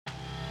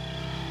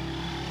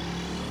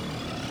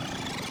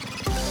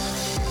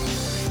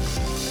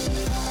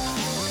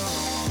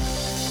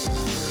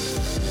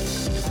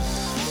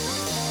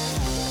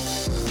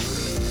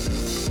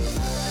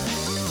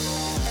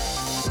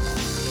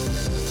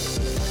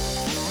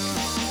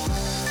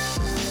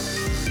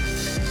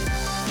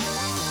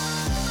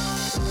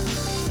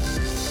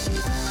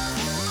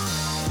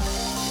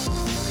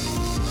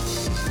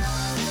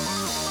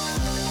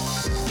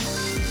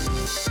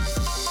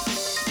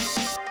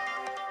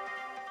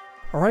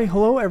All right,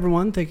 hello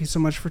everyone. Thank you so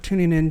much for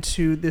tuning in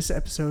to this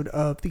episode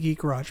of the Geek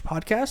Garage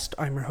podcast.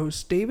 I'm your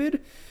host,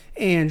 David,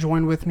 and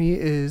joined with me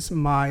is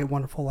my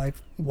wonderful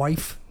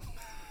wife,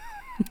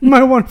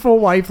 my wonderful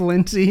wife,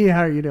 Lindsay. How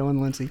are you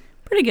doing, Lindsay?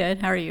 Pretty good.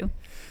 How are you?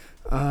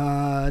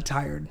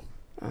 Tired.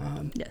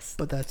 Yes.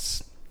 But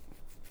that's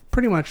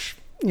pretty much,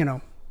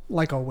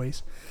 like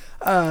always.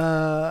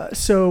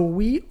 So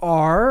we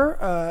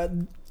are,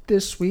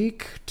 this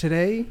week,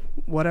 today,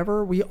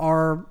 whatever, we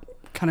are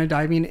kind of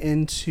diving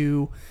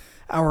into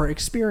our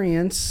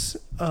experience,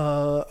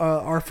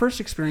 our first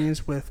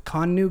experience with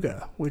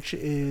Connuga, which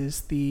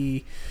is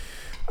the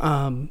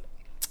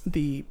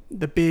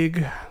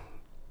big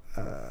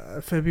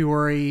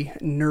February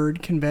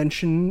nerd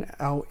convention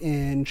out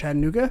in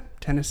Chattanooga,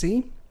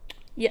 Tennessee.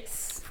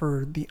 Yes.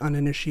 For the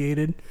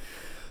uninitiated,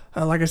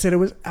 like I said, it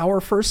was our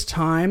first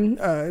time.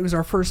 It was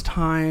our first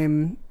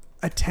time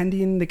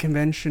attending the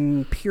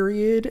convention,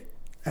 period,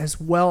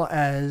 as well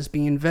as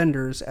being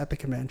vendors at the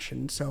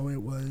convention. So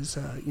it was,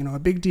 a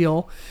big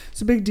deal.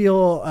 It's a big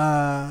deal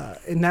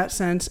in that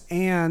sense,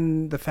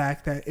 and the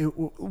fact that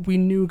we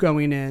knew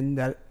going in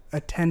that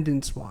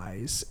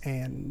attendance-wise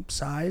and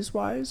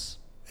size-wise,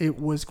 it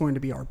was going to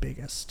be our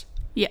biggest.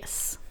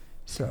 Yes.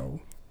 So,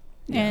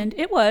 yeah. And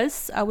it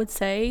was, I would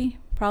say,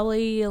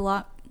 probably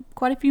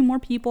quite a few more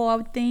people, I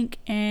would think,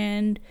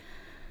 and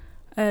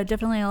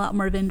definitely a lot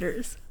more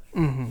vendors.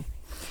 Mm-hmm.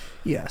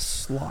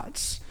 Yes,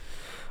 lots.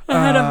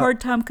 I had a hard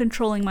time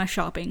controlling my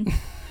shopping.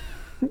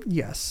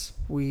 Yes,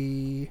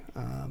 we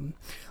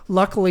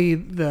luckily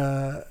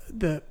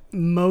the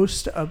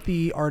most of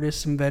the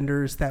artists and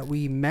vendors that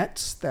we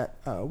met, that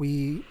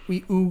we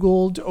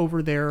oogled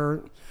over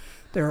their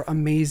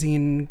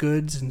amazing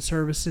goods and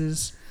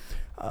services,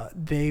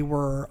 they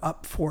were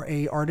up for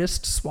a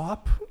artist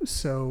swap.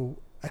 So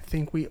I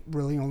think we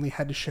really only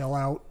had to shell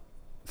out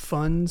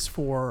funds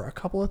for a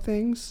couple of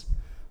things,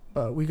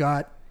 but we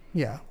got.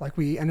 Yeah, like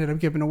we ended up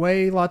giving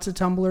away lots of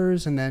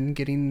tumblers and then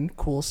getting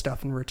cool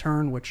stuff in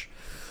return, which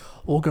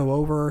we'll go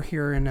over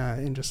here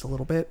in just a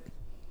little bit.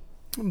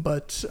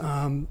 But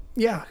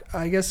yeah,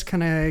 I guess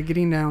kind of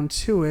getting down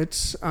to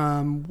it,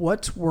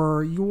 what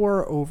were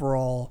your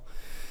overall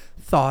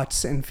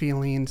thoughts and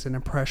feelings and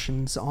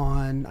impressions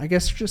on, I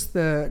guess, just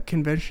the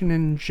convention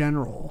in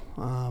general?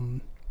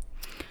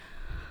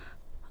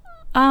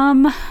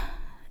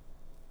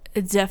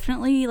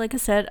 Definitely, like I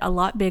said, a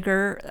lot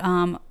bigger.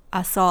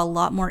 I saw a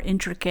lot more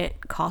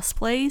intricate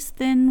cosplays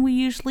than we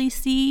usually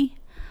see.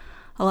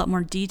 A lot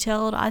more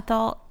detailed, I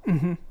thought.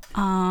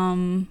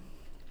 Mm-hmm.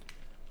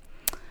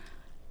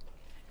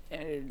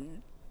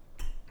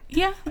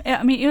 Yeah,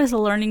 I mean, it was a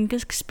learning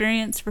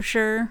experience for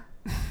sure.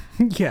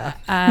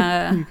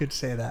 Yeah, you could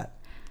say that.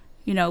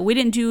 We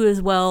didn't do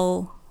as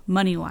well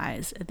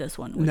money-wise at this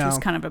one, which was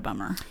kind of a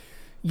bummer.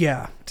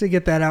 Yeah, to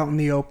get that out in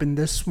the open,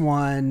 this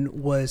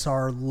one was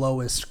our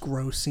lowest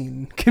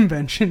grossing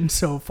convention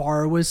so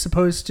far. It was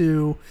supposed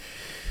to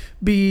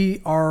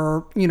be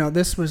our,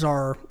 this was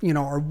our,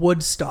 our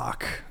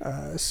Woodstock,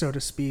 so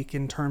to speak,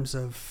 in terms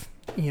of,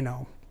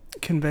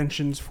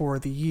 conventions for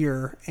the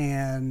year.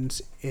 And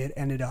it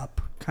ended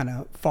up kind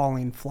of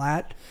falling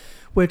flat,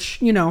 which,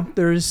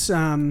 there's,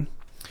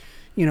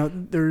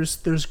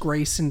 there's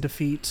grace in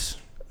defeat.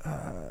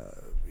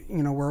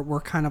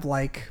 We're kind of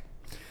like,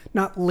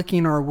 not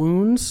licking our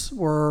wounds.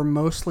 We're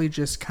mostly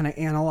just kind of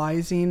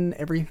analyzing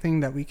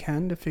everything that we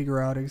can to figure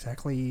out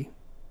exactly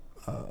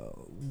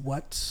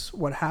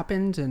what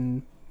happened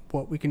and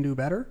what we can do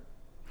better.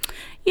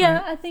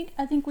 Yeah, right?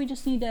 I think we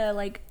just need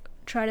to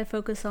try to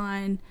focus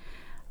on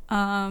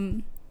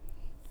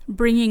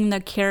bringing the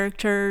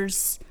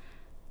characters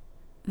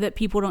that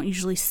people don't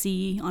usually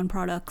see on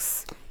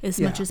products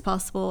as much as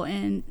possible,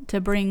 and to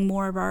bring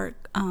more of our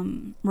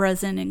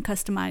resin and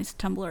customized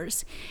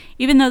tumblers.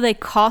 Even though they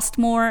cost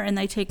more and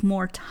they take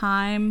more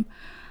time,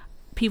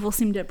 people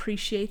seem to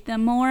appreciate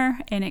them more,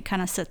 and it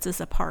kind of sets us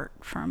apart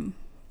from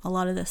a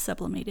lot of the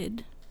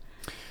sublimated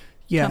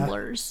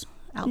tumblers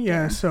out there.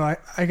 Yeah, so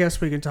I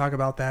guess we can talk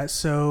about that.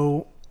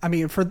 So, I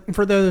mean, for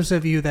those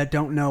of you that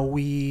don't know,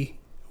 we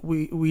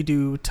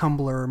do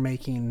tumbler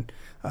making.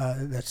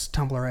 That's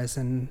tumbler as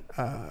in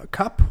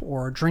cup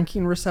or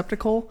drinking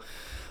receptacle,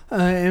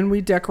 and we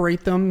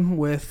decorate them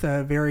with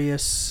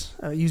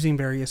using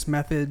various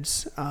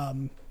methods.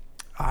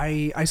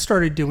 I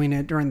started doing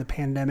it during the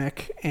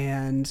pandemic,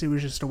 and it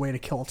was just a way to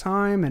kill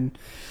time, and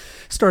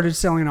started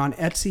selling on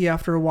Etsy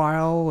after a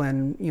while,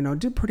 and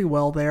did pretty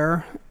well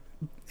there.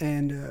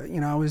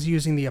 And I was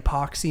using the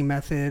epoxy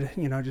method,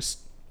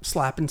 just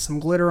slapping some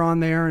glitter on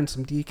there and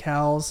some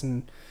decals,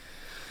 and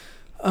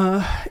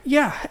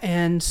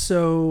and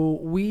so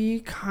we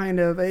kind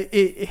of, it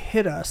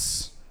hit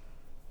us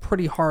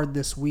pretty hard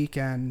this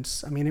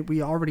weekend. I mean,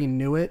 we already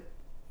knew it,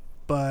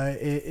 but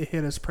it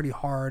hit us pretty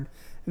hard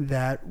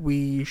that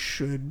we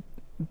should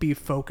be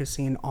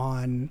focusing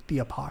on the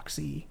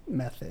epoxy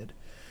method,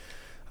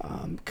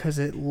 because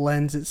it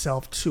lends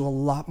itself to a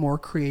lot more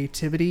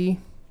creativity.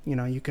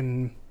 You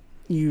can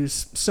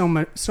use so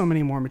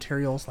many more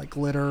materials like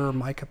glitter,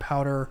 mica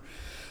powder,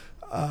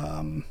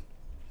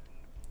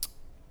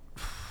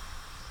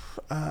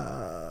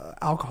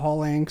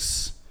 alcohol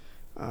inks,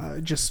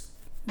 just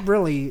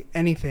really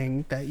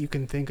anything that you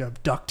can think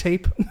of, duct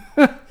tape.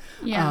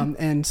 Yeah.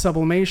 And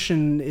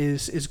sublimation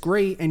is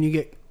great, and you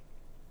get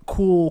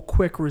cool,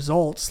 quick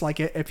results. Like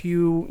if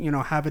you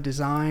have a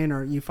design,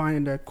 or you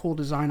find a cool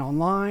design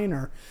online,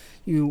 or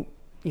you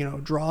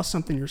draw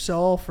something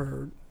yourself,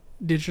 or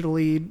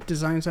digitally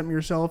design something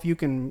yourself, you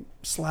can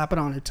slap it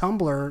on a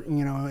tumbler,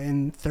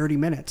 in 30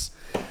 minutes.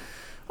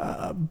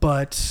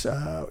 But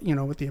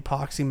with the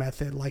epoxy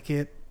method, like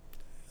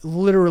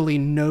literally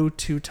no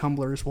two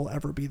tumblers will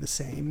ever be the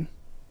same.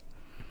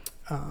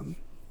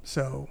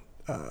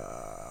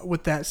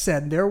 With that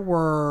said, there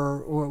were,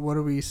 what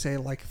do we say,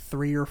 like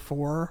 3 or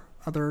 4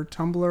 other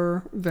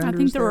tumbler vendors? I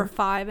think there were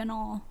 5 in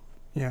all.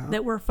 Yeah.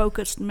 That were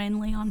focused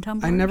mainly on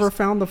tumblers. I never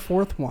found the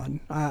 4th one.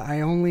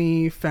 I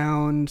only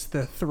found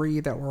the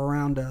 3 that were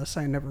around us.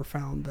 I never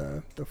found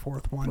the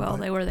 4th one. Well,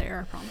 they were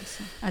there, I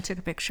promise. I took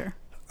a picture.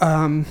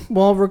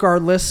 Well,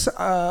 regardless,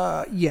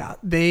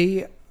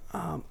 they...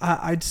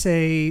 I'd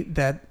say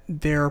that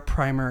their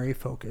primary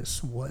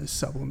focus was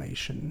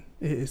sublimation.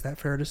 Is that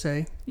fair to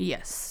say?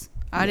 Yes.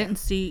 I didn't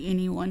see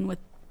anyone with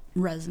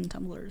resin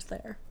tumblers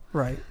there.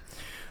 Right.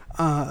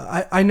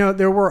 I know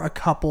there were a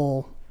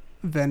couple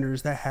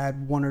vendors that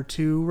had 1 or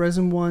 2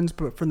 resin ones,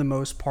 but for the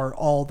most part,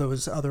 all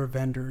those other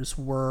vendors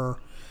were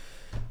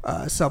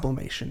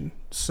sublimation.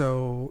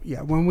 So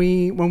yeah, when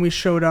we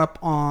showed up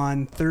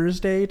on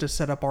Thursday to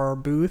set up our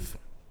booth,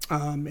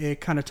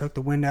 it kind of took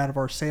the wind out of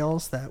our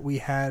sails that we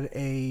had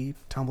a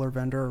tumbler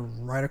vendor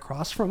right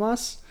across from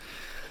us.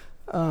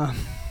 I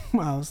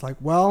was like,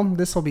 well,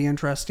 this will be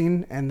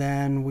interesting. And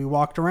then we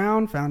walked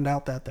around, found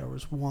out that there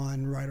was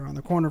one right around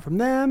the corner from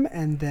them.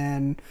 And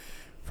then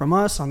from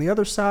us on the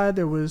other side,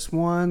 there was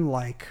one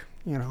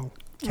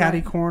catty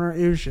Right. corner.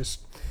 It was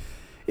just,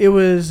 it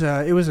was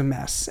a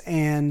mess.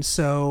 And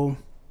so,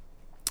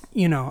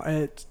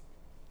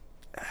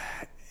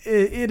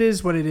 it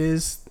is what it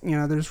is.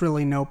 There's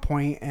really no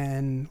point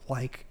in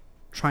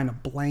trying to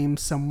blame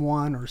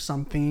someone or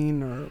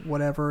something or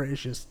whatever.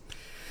 It's just,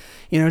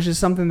 it's just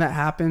something that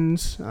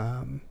happens.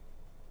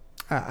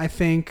 I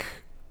think,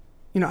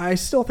 I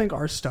still think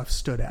our stuff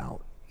stood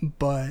out,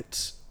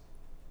 but,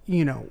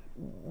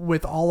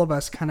 with all of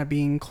us kind of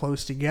being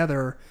close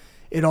together,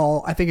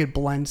 I think it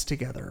blends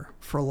together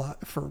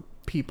for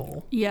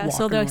people. Yeah,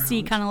 so they'll walking see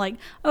around. kind of like,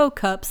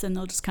 cups, and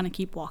they'll just kind of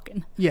keep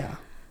walking. Yeah.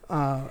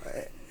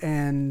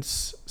 And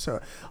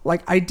so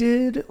I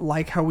did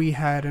like how we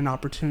had an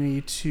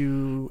opportunity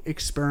to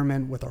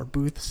experiment with our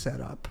booth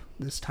setup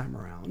this time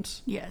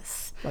around.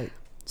 Yes. Like,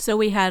 So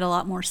we had a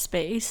lot more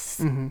space.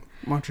 mm-hmm.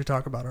 Why don't you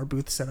talk about our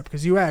booth setup?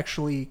 Because you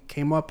actually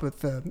came up with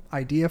the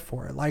idea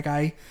for it.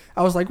 I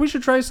was like, we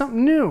should try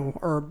something new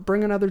or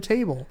bring another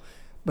table.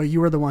 But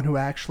you were the one who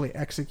actually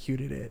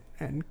executed it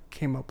and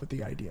came up with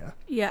the idea.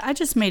 Yeah, I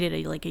just made it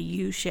a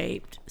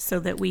U-shaped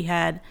so that we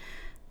had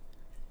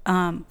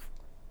a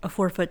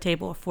 4-foot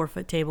table, a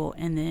 4-foot table,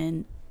 and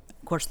then,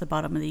 of course, the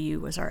bottom of the U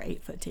was our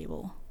 8-foot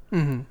table.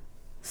 Mm-hmm.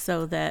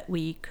 So that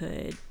we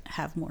could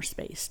have more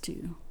space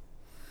to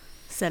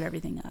set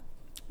everything up.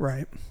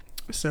 Right.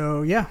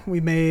 So, yeah, we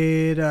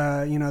made,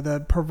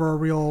 the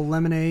proverbial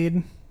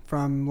lemonade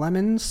from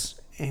lemons,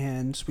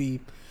 and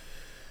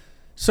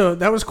so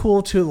that was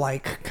cool to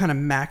kind of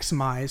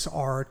maximize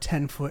our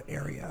 10-foot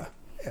area.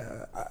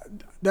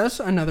 That's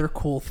another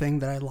cool thing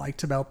that I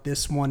liked about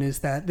this one is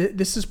that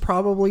this is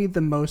probably the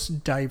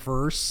most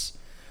diverse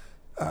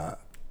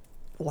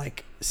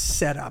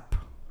setup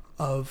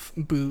of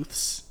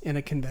booths in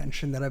a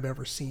convention that I've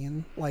ever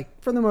seen.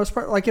 For the most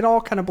part, it all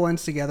kind of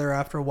blends together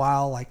after a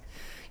while.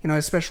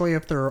 Especially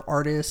if they're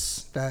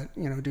artists that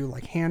do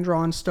hand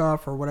drawn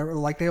stuff or whatever.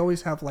 They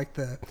always have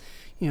the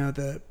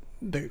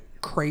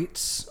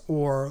crates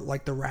or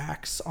the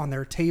racks on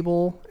their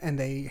table, and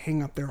they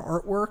hang up their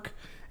artwork.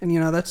 And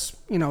that's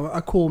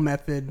a cool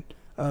method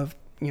of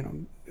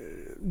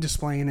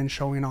displaying and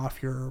showing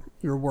off your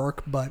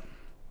work. But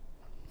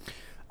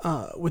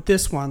with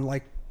this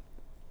one,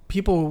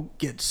 people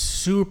get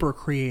super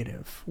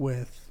creative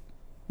with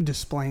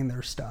displaying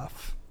their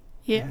stuff.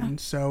 Yeah. And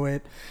so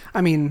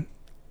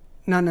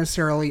not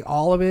necessarily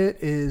all of it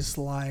is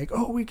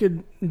we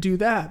could do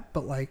that,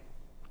 but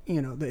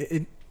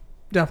it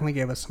definitely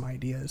gave us some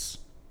ideas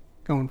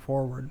going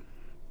forward.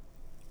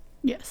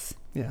 Yes.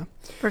 Yeah.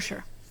 For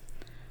sure.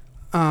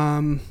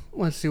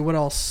 Let's see, what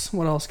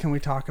else can we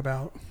talk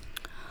about?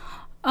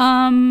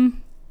 I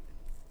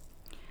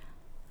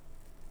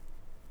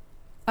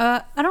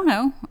don't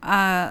know.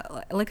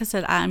 Like I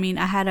said, I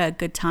had a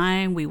good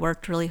time. We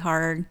worked really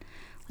hard.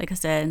 Like I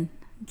said,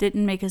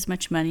 didn't make as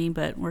much money,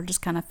 but we're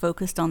just kind of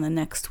focused on the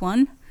next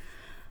one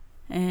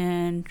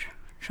and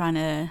trying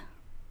to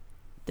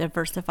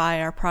diversify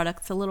our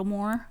products a little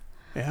more.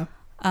 Yeah.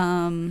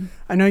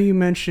 I know you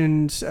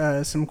mentioned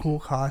some cool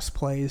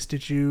cosplays.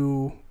 Did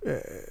you?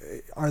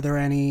 Are there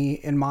any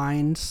in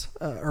mind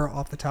or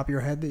off the top of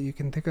your head that you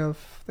can think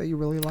of that you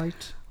really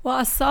liked?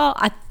 Well,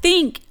 I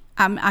think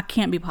I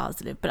can't be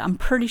positive, but I'm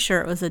pretty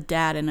sure it was a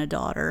dad and a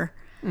daughter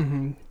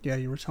Mm-hmm. Yeah,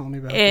 you were telling me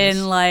about and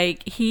this.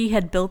 like he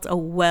had built a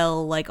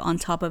well like on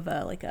top of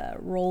a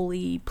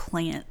rolly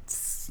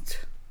plants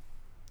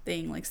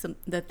thing, like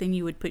the thing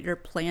you would put your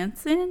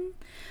plants in.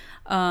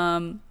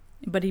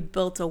 But he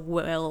built a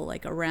well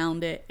like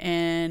around it,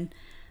 and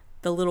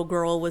the little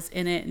girl was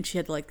in it, and she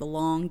had like the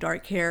long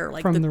dark hair,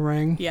 like From The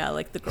Ring. Yeah,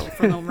 like the girl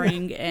from The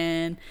Ring,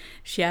 and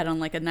she had on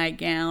like a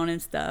nightgown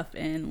and stuff,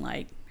 and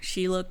like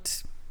she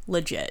looked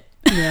legit.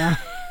 Yeah.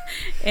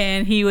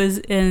 And he was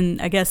in.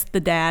 I guess the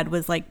dad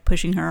was like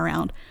pushing her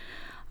around.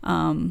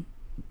 I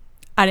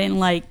didn't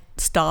like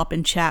stop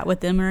and chat with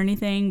them or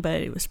anything,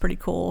 but it was pretty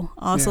cool.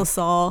 I also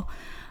saw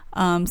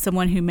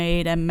someone who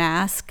made a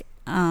mask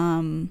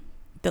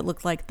that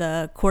looked like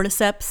the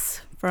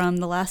cordyceps from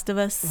The Last of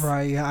Us.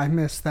 Right, yeah, I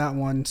missed that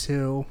one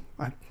too.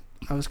 I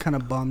was kind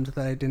of bummed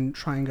that I didn't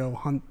try and go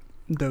hunt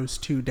those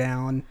two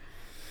down.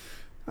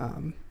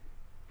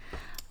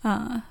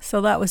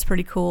 So that was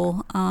pretty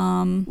cool.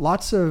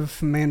 Lots of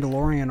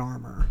Mandalorian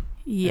armor.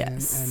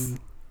 Yes.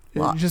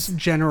 And just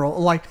general,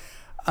 like,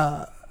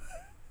 I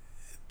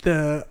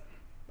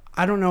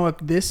don't know if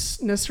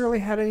this necessarily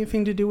had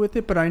anything to do with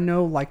it, but I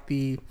know like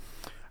I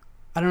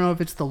don't know if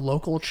it's the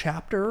local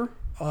chapter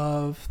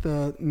of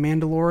the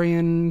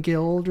Mandalorian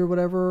Guild or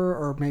whatever,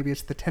 or maybe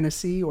it's the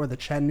Tennessee or the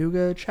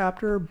Chattanooga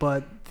chapter,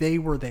 but they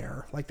were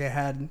there. Like they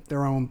had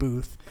their own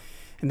booth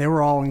and they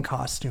were all in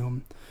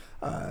costume.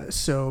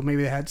 So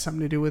maybe they had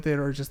something to do with it,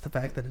 or just the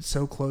fact that it's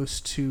so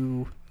close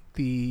to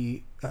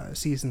the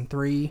season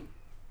 3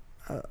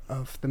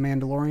 of The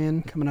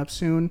Mandalorian coming up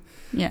soon.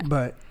 Yeah.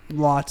 But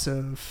lots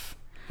of,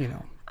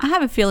 I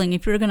have a feeling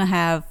if you're going to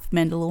have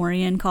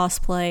Mandalorian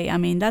cosplay, I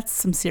mean, that's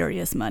some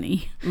serious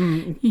money.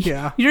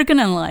 Yeah. You're going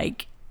to,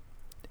 like,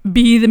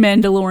 be the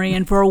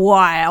Mandalorian for a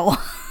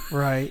while.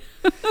 Right.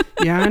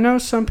 Yeah, I know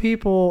some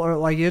people are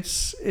like,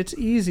 it's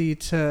easy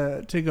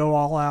to go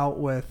all out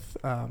with,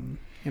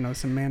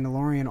 some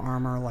Mandalorian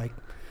armor. Like,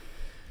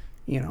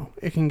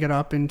 it can get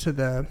up into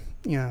the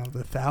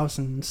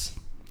thousands,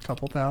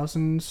 couple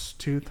thousands,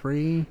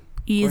 2-3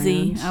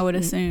 Easy, brands. I would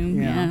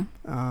assume. Yeah.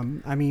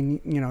 I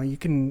mean, you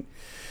can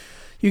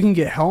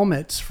get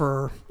helmets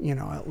for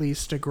at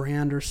least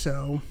 $1,000 or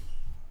so,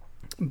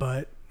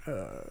 but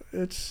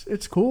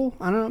it's cool.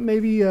 I don't know.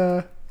 Maybe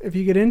if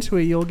you get into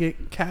it, you'll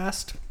get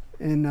cast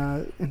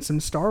in some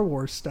Star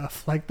Wars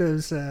stuff, like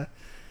those that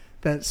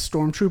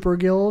Stormtrooper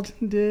Guild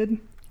did.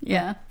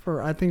 Yeah.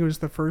 For I think it was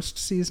the first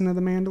season of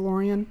The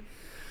Mandalorian.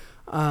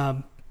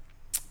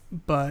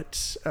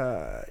 But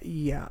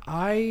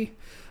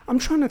I'm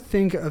trying to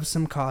think of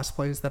some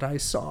cosplays that I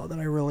saw that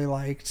I really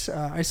liked.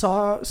 I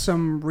saw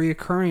some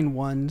reoccurring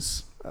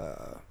ones,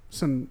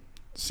 some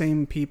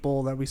same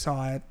people that we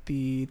saw at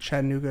the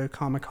Chattanooga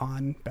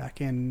Comic-Con back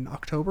in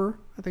October,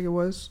 I think it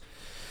was.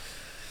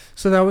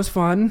 So that was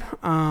fun.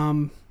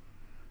 And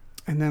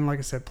then, like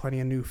I said, plenty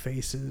of new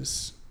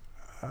faces.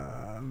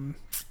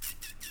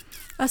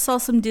 I saw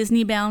some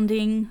Disney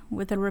bounding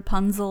with a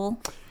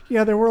Rapunzel.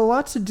 Yeah, there were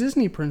lots of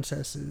Disney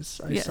princesses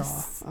I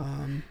Yes. saw.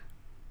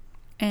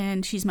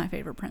 And she's my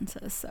favorite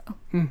princess, so.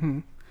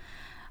 Mm-hmm.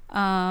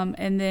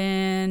 And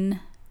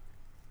then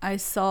I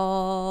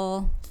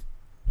saw...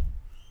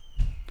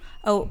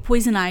 Oh,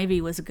 Poison Ivy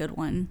was a good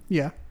one.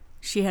 Yeah.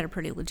 She had a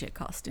pretty legit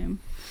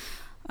costume.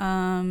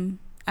 I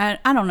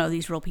don't know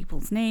these real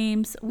people's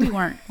names. We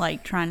weren't,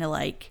 like, trying to,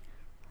 like,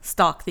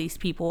 stalk these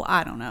people.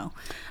 I don't know.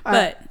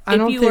 But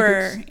if you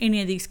were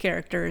any of these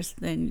characters,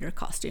 then your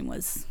costume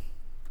was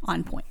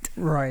on point.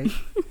 Right.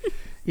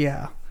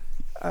 Yeah.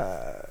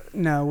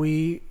 No,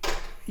 we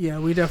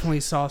definitely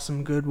saw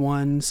some good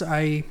ones.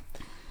 I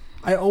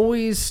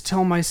always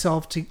tell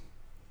myself to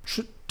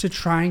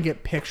try and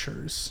get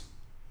pictures,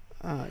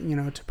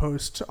 to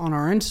post on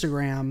our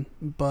Instagram,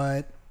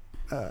 but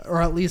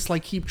or at least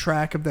like keep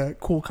track of the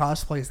cool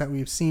cosplays that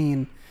we've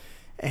seen.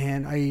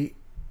 And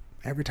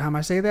every time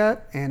I say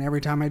that, and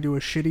every time I do a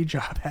shitty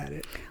job at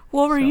it.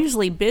 Well, we're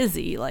usually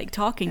busy, like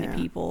talking to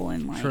people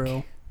and like,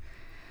 true.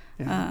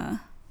 Yeah.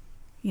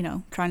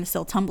 Trying to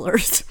sell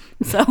tumblers.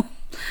 So.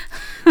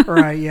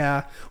 Right.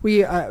 Yeah.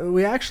 We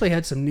actually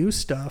had some new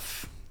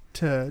stuff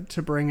to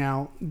bring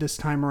out this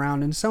time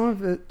around, and some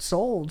of it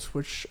sold,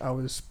 which I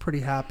was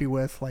pretty happy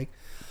with. Like,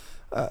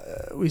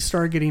 we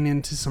started getting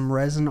into some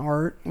resin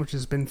art, which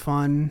has been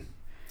fun.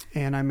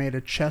 And I made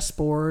a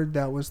chessboard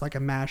that was like a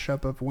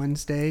mashup of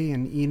Wednesday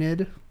and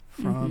Enid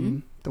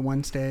from the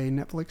Wednesday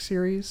Netflix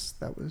series.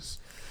 I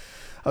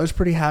was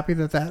pretty happy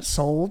that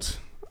sold.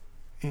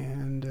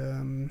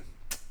 And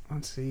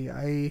let's see,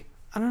 I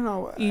don't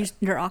know.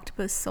 Your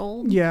octopus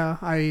sold? Yeah,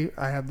 I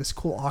have this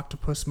cool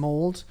octopus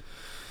mold.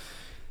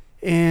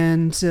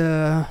 And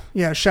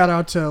shout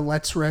out to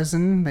Let's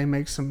Resin. They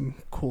make some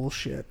cool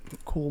shit,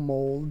 cool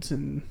molds,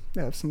 and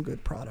they have some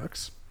good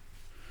products.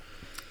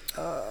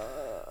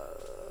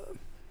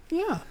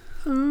 Yeah.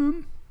 I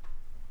don't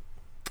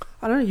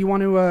know. You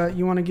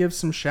want to give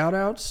some shout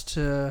outs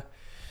to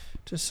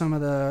some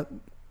of the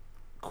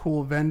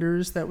cool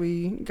vendors that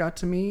we got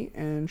to meet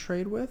and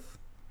trade with?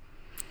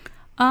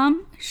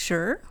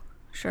 Sure.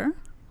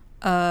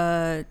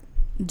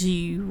 Do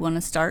you want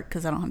to start?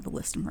 Because I don't have the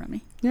list in front of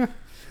me. Yeah.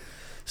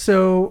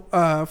 So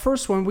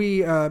first one,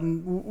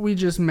 we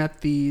just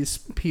met these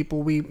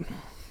people.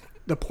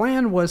 The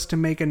plan was to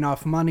make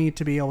enough money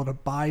to be able to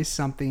buy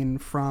something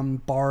from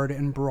Bard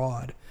and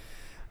Broad,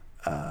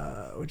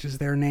 which is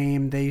their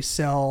name. They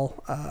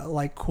sell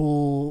like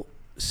cool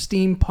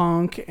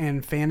steampunk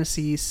and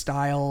fantasy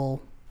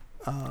style,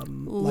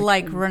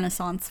 like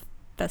Renaissance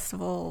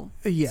Festival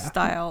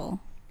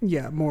style.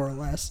 Yeah, more or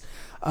less.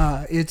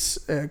 It's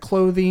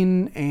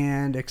clothing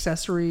and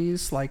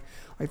accessories. Like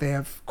they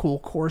have cool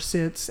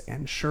corsets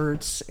and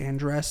shirts and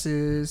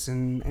dresses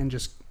and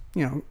just,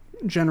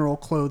 general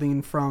clothing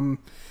from,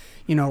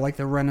 like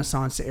the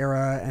Renaissance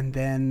era. And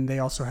then they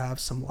also have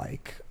some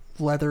like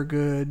leather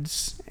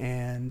goods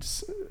and,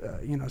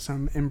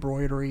 some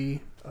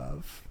embroidery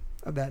of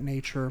that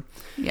nature.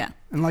 Yeah.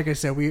 And like I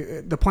said,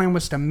 the plan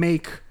was to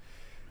make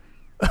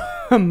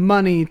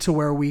money to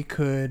where we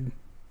could,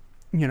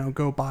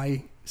 go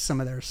buy some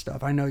of their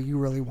stuff. I know you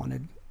really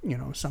wanted,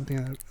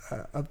 something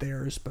of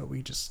theirs, but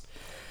we just,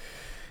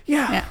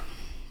 yeah.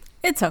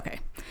 It's okay.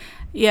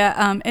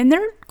 Yeah. And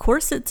their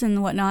corsets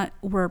and whatnot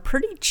were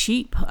pretty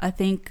cheap. I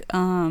think,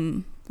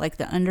 like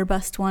the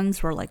underbust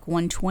ones were like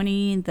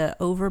 $120. The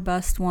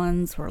overbust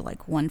ones were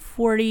like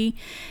 $140.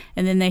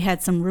 And then they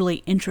had some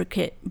really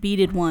intricate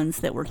beaded ones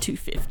that were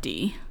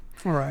 $250.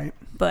 All right.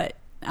 But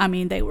I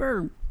mean, they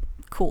were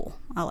cool.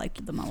 I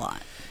liked them a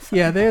lot. So.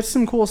 Yeah, they had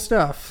some cool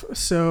stuff.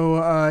 So,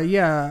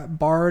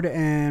 Bard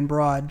and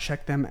Broad,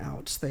 check them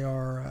out.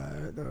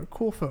 They're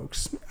cool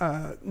folks.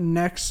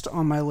 Next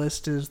on my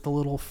list is the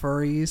Little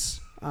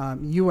Furries.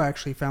 You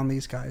actually found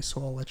these guys,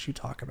 so I'll let you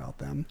talk about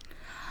them.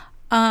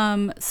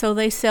 So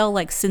they sell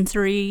like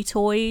sensory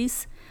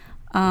toys,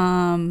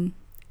 and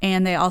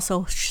they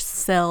also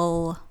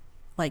sell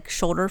like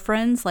shoulder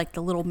friends, like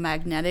the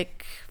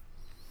like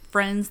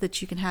friends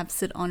that you can have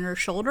sit on your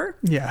shoulder.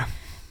 Yeah.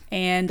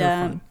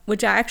 And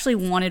which I actually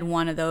wanted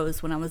one of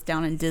those when I was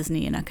down in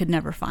Disney, and I could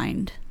never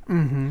find.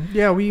 Mm-hmm.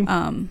 Yeah, we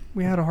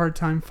had a hard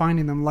time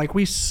finding them. Like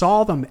we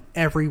saw them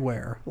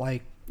everywhere.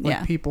 Like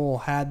people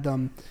had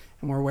them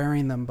and were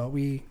wearing them, but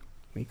we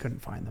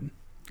couldn't find them.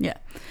 Yeah.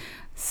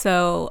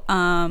 So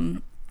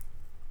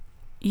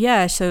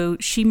so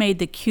she made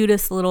the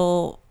cutest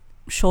little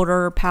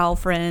shoulder pal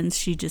friends.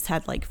 She just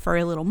had like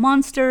furry little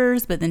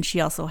monsters, but then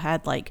she also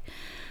had like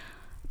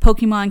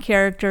Pokemon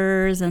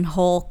characters and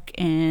Hulk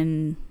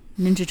and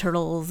Ninja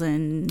Turtles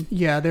and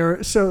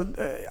they're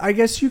I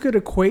guess you could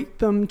equate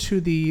them to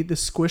the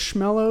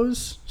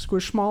Squishmallows.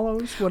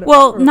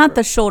 Well, not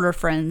the shoulder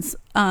friends,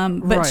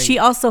 but right. She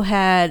also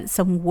had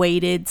some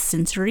weighted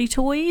sensory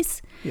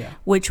toys,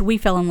 which we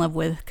fell in love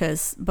with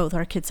because both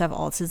our kids have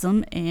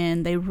autism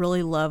and they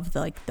really love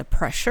the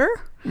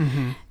pressure,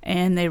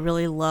 and they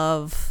really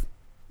love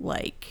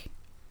like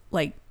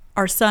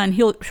our son.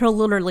 He'll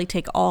literally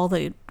take all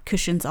the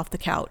cushions off the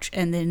couch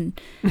and then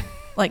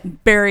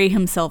like bury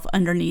himself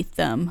underneath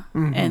them,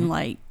 and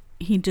like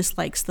he just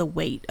likes the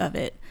weight of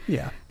it.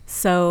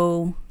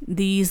 So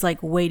these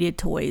like weighted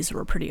toys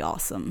were pretty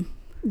awesome.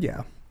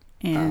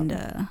 And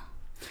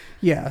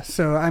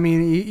so I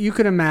mean you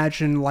could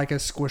imagine like a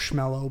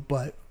Squishmallow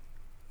but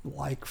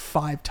like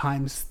 5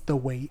 times the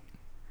weight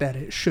that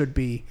it should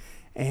be.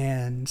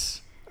 And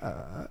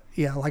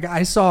like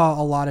I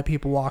saw a lot of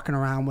people walking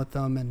around with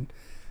them and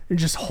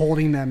just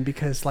holding them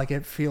because like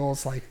it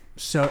feels like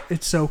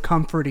it's so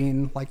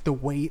comforting, like the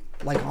weight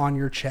like on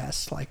your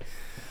chest, like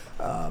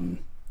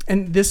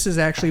and this is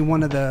actually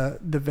one of the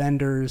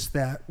vendors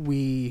that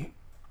we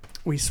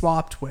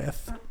swapped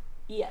with.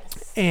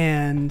 Yes.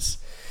 And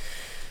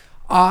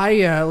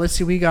let's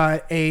see, we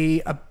got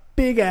a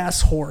big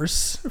ass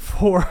horse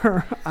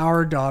for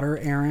our daughter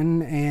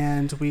Erin,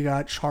 and we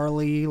got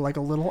Charlie like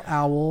a little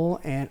owl,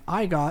 and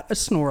I got a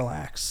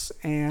Snorlax,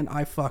 and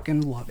I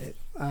fucking love it.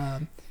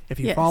 If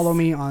you follow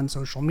me on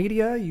social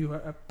media, you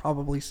have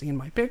probably seen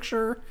my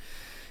picture.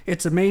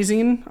 It's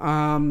amazing.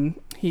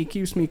 He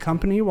keeps me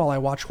company while I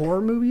watch horror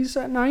movies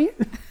at night.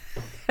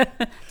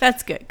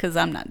 That's good because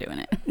I'm not doing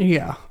it.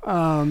 Yeah.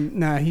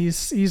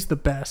 He's the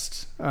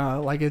best.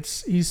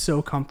 He's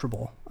so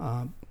comfortable.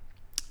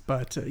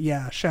 But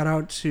shout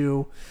out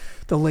to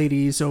the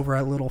ladies over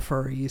at Little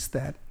Furries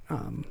that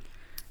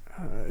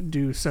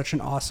do such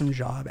an awesome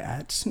job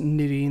at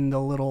knitting the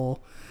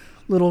little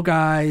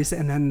guys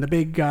and then the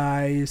big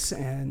guys,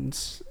 and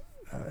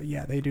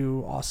they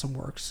do awesome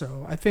work.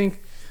 So I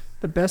think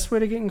the best way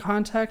to get in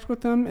contact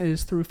with them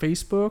is through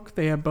Facebook.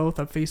 They have both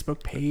a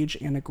Facebook page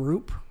and a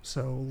group.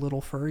 So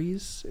Little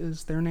Furries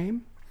is their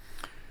name.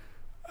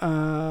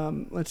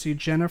 Let's see,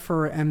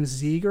 Jennifer M.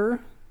 Zeiger.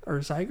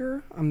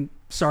 I'm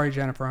sorry,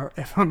 Jennifer,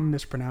 if I'm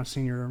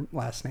mispronouncing your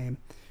last name.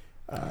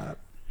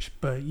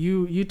 But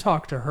you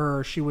talked to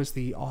her. She was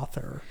the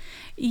author.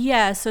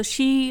 Yeah, so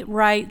she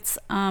writes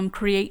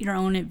create your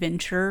own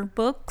adventure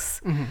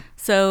books.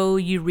 So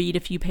you read a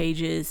few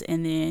pages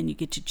and then you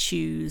get to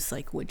choose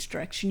like which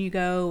direction you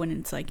go, and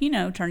it's like,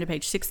 turn to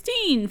page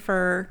 16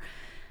 for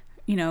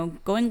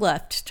going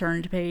left,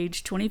 turn to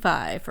page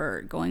 25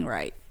 for going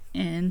right.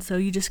 And so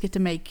you just get to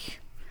make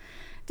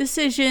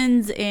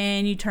decisions,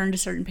 and you turn to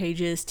certain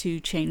pages to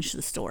change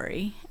the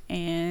story.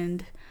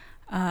 And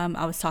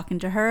I was talking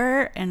to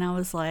her, and I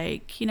was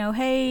like,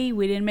 hey,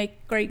 we didn't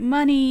make great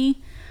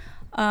money,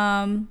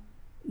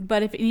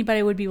 but if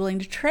anybody would be willing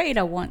to trade,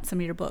 I want some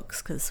of your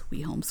books, because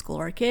we homeschool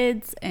our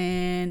kids.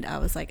 And I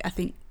was like, I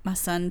think my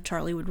son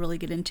Charlie would really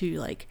get into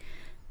like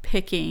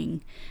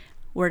picking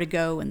where to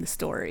go in the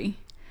story.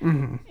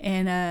 Mm-hmm.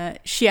 And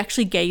she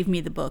actually gave me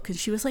the book, and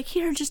she was like,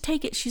 here, just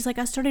take it. She's like,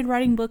 I started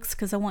writing books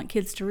because I want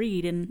kids to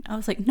read. And I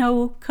was like,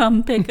 no,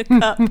 come pick a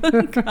cup.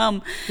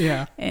 Come.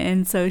 Yeah.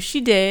 And so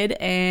she did.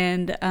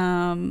 And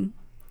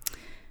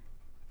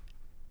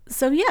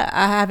so yeah,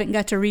 I haven't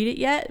got to read it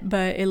yet,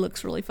 but it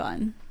looks really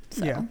fun.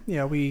 So.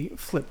 Yeah, we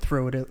flipped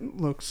through it. It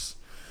looks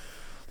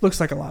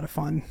like a lot of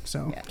fun.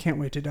 So can't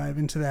wait to dive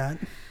into that.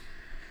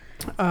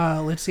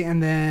 Let's see.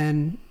 And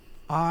then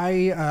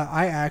I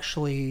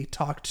actually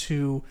talked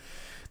to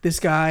this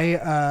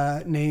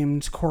guy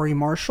named Corey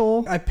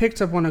Marshall. I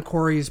picked up one of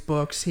Corey's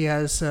books. He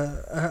has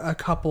a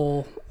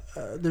couple.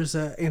 There's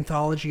an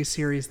anthology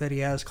series that he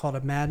has called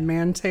A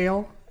Madman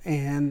Tale,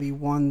 and the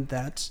one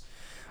that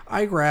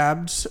I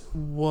grabbed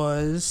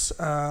is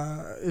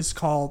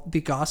called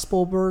The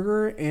Gospel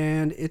Burger,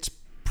 and it's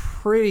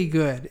pretty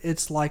good.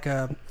 It's like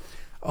a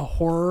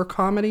horror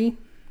comedy.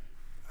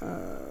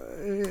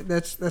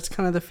 That's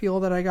kind of the feel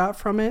that I got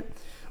from it,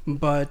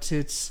 but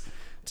it's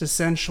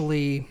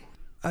essentially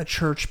a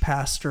church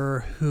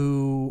pastor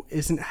who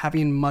isn't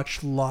having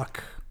much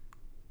luck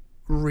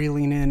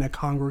reeling in a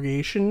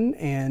congregation,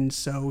 and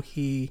so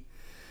he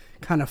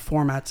kind of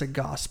formats a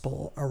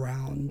gospel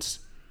around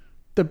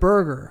the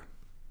burger.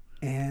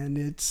 And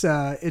it's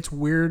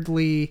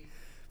weirdly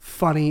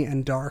funny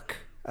and dark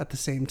at the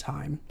same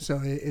time.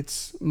 So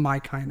it's my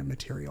kind of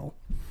material.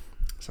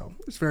 So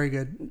it's very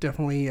good.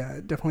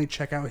 Definitely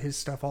check out his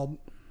stuff. I'll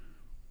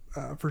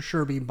for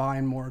sure be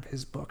buying more of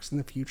his books in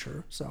the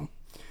future. So,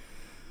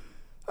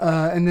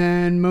 and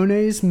then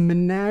Monet's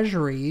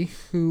Menagerie,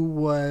 who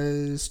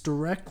was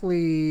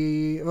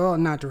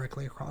not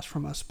directly across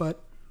from us,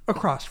 but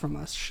across from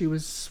us. She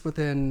was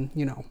within,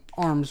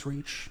 arm's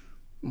reach,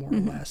 more or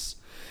less.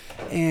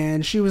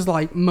 And she was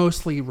like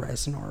mostly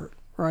resin art,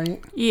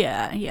 right?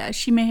 Yeah.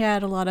 She may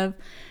had a lot of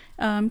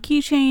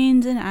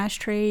keychains and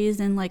ashtrays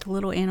and like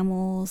little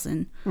animals,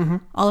 and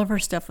all of her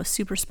stuff was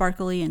super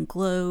sparkly and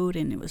glowed,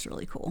 and it was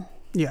really cool.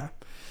 Yeah.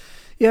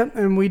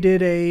 And we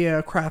did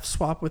a craft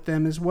swap with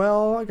them as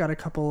well. I got a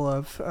couple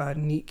of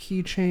neat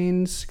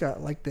keychains.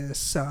 Got like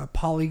this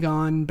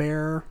polygon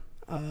bear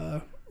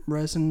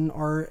resin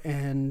art,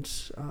 and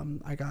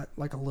I got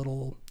like a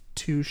little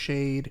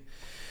 2-shade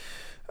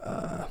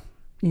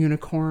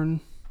unicorn.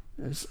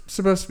 It's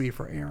supposed to be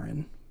for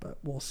Aaron, but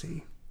we'll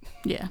see.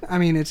 Yeah. I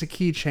mean, it's a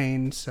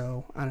keychain,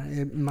 so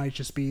it might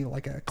just be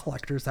like a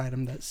collector's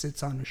item that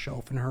sits on a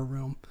shelf in her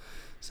room.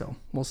 So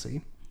we'll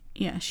see.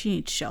 Yeah, she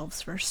needs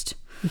shelves first.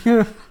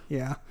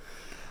 Yeah.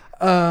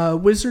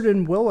 Wizard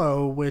and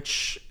Willow,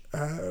 which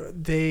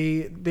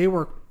they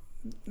were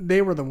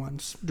the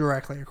ones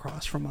directly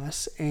across from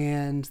us,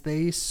 and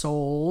they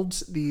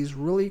sold these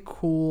really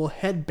cool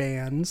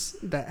headbands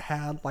that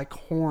had like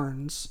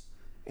horns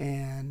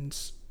and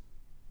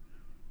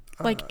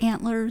like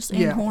antlers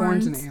and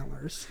horns. Horns and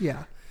antlers.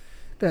 Yeah.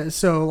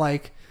 So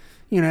like,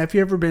 if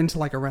you ever been to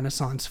like a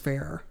Renaissance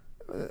fair,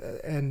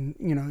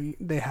 and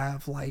they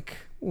have like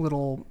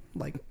little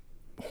like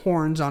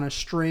horns on a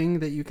string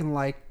that you can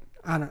like,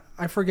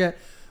 I forget.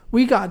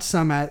 We got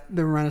some at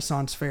the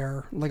Renaissance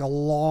fair like a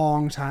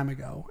long time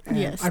ago. And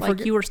yes,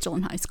 you were still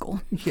in high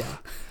school. Yeah.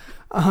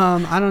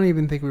 I don't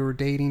even think we were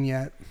dating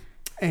yet.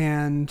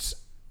 And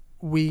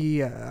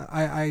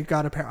I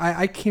got a pair.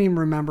 I can't even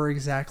remember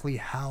exactly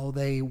how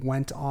they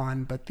went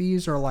on, but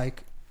these are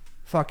like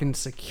fucking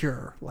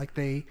secure. Like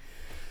they're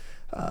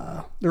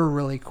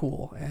really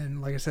cool.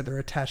 And like I said, they're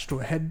attached to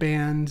a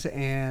headband,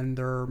 and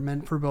they're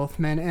meant for both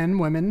men and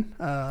women,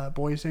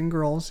 boys and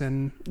girls,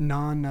 and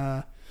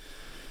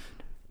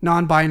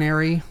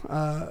non-binary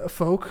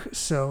folk.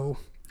 So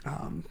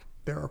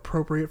they're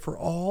appropriate for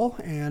all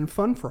and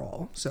fun for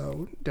all.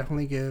 So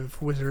definitely give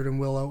Wizard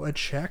and Willow a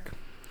check.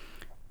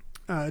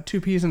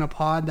 Two Peas in a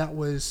Pod, that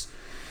was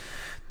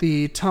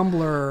the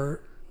Tumblr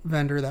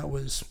vendor that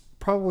was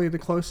probably the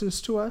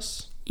closest to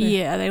us.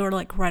 Yeah, they were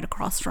like right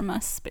across from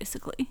us,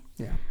 basically.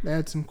 Yeah, they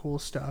had some cool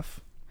stuff.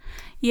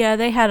 Yeah,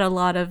 they had a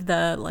lot of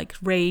the like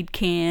Raid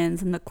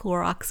cans and the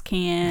Clorox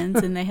cans,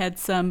 and they had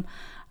some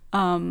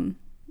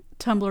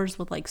tumblers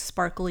with like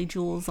sparkly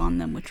jewels on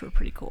them, which were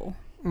pretty cool.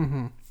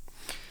 Mm-hmm.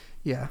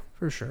 Yeah,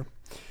 for sure.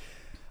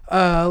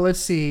 Let's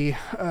see.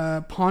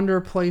 Ponder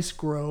Place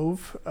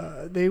Grove.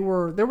 They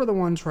were the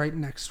ones right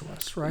next to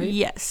us, right?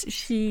 Yes,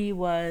 she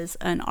was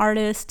an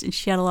artist, and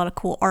she had a lot of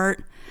cool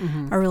art.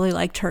 I really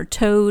liked her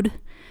toad.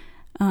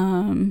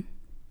 And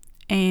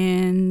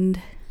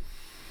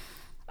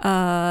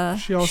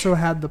she also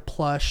had the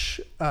plush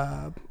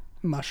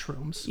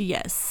mushrooms.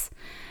 Yes.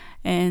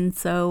 And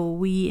so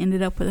we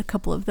ended up with a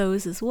couple of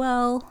those as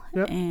well.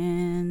 Yep.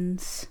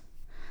 And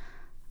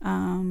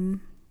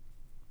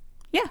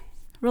yeah,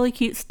 really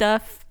cute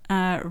stuff.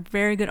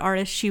 very good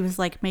artist. She was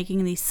like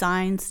making these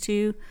signs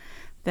too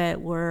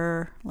that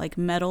were like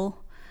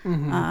metal,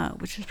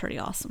 which is pretty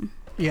awesome.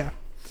 Yeah.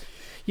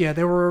 Yeah,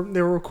 they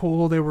were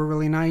cool. They were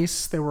really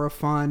nice. They were a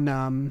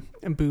fun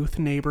booth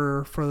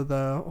neighbor for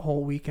the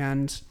whole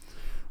weekend.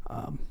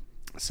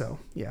 So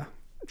yeah,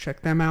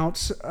 check them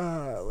out.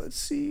 Let's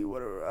see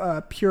what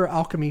are, Pure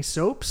Alchemy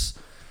soaps.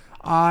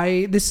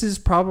 This is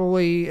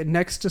probably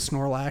next to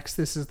Snorlax.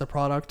 This is the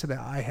product that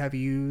I have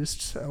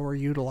used or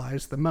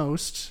utilized the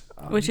most.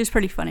 Which is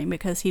pretty funny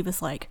because he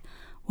was like,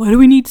 "Why do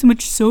we need so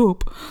much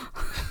soap?"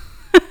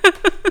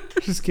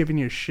 Just giving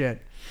you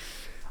shit.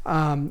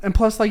 And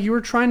plus, like, you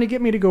were trying to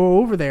get me to go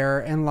over there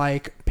and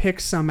like pick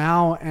some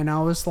out, and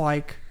I was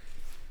like,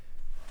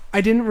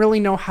 I didn't really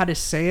know how to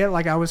say it.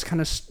 Like, I was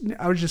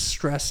just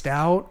stressed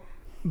out,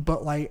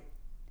 but like,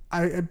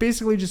 I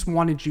basically just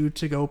wanted you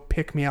to go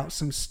pick me out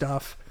some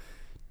stuff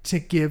to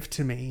give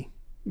to me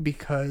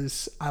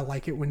because I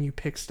like it when you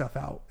pick stuff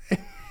out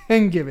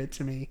and give it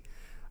to me.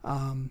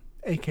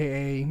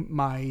 AKA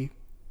my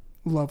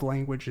love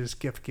language is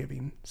gift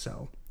giving.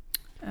 So,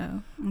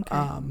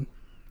 okay.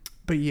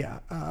 But yeah,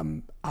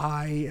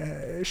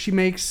 she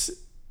makes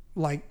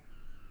like,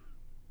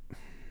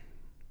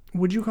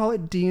 would you call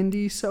it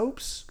D&D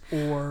soaps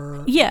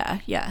or? Yeah.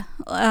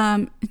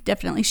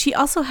 Definitely. She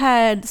also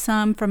had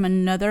some from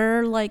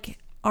another like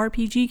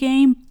RPG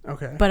game.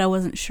 Okay. But I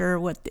wasn't sure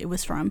what it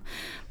was from.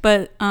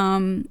 But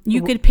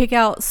you could pick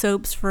out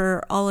soaps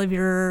for all of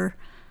your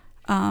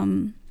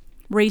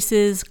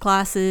races,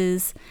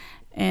 classes,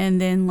 and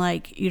then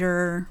like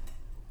your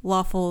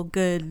lawful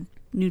good,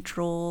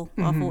 neutral,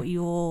 lawful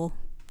evil,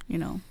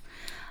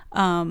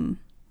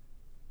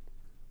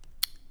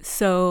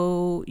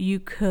 so you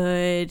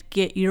could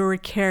get your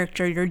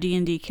character, your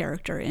D&D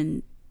character,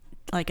 in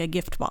like a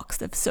gift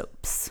box of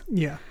soaps.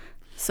 Yeah.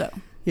 So.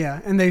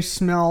 Yeah, and they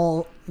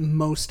smell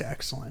most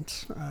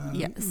excellent.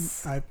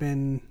 Yes. I've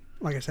been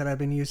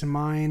using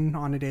mine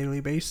on a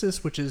daily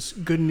basis, which is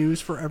good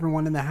news for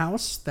everyone in the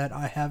house that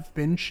I have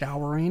been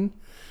showering,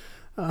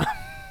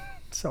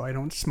 so I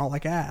don't smell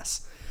like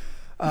ass.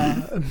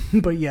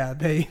 But yeah,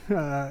 they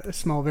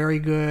smell very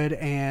good,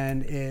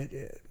 and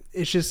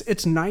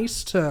it's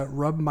nice to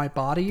rub my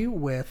body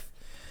with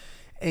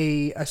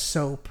a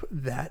soap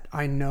that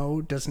I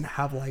know doesn't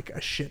have like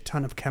a shit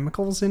ton of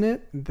chemicals in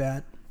it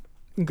that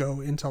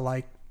go into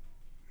like,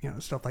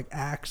 stuff like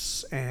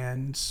Axe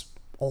and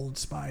Old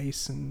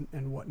Spice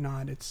and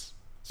whatnot. It's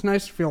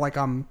nice to feel like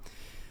I'm,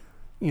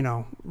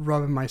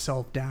 rubbing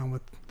myself down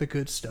with the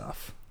good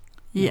stuff.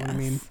 You know what I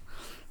mean?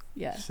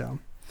 Yeah. So.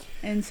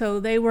 And so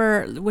they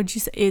were, would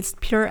you say it's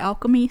Pure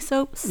Alchemy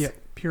soaps? Yeah,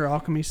 Pure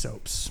Alchemy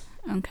soaps.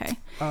 Okay.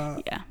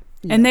 Yeah.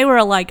 And they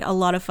were like a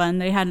lot of fun.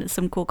 They had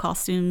some cool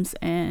costumes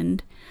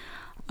and,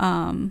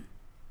 yeah,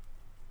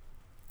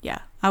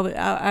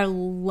 I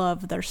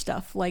love their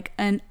stuff. Like,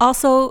 and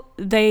also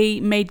they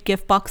made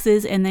gift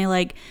boxes and they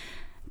like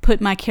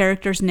put my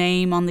character's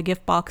name on the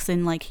gift box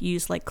and like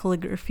used like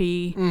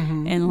calligraphy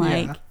and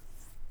like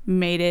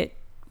made it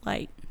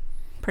like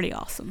pretty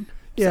awesome.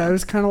 Yeah, it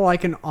was kind of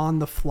like an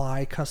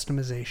on-the-fly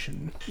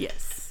customization.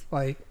 Yes.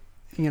 Like,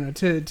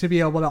 to be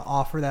able to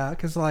offer that,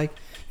 because like,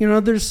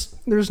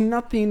 there's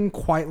nothing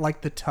quite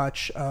like the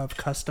touch of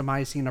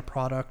customizing a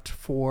product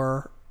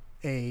for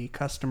a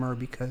customer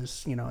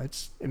because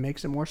it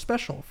makes it more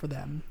special for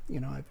them.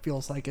 It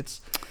feels like it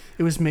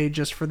was made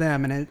just for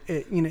them, and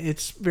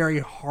it's very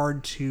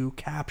hard to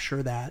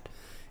capture that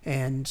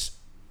and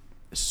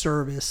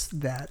service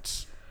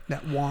that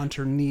want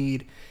or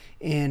need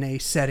in a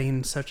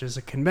setting such as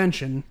a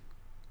convention.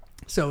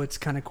 So it's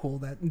kind of cool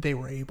that they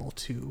were able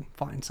to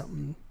find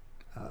something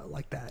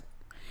like that.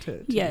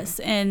 Yes,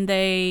 and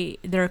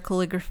their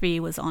calligraphy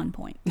was on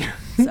point.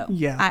 So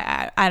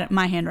yeah, I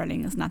my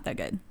handwriting is not that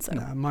good. So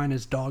no, mine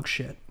is dog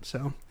shit.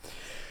 So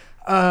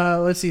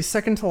let's see.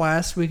 Second to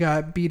last, we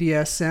got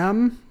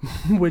BDSM,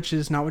 which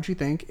is not what you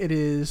think. It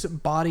is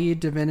body,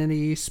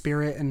 divinity,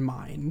 spirit, and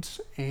mind,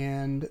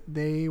 and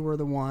they were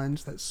the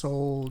ones that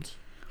sold.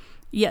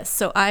 Yes,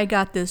 so I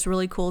got this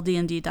really cool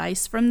D&D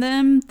dice from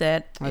them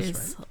that's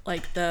right.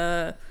 Like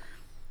the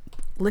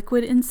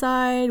liquid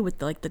inside with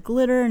like the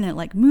glitter, and it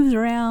like moves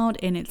around,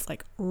 and it's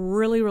like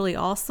really, really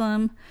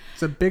awesome.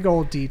 It's a big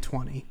old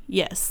D20.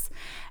 Yes.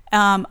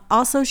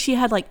 Also, she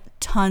had like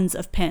tons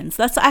of pins.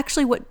 That's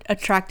actually what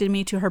attracted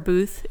me to her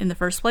booth in the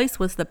first place,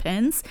 was the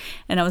pins,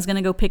 and I was going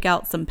to go pick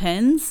out some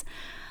pins.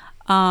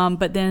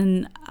 But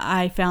then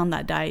I found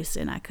that dice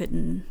and I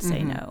couldn't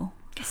say no.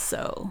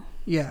 So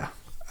yeah.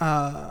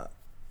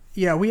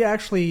 Yeah, we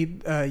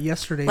actually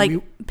yesterday like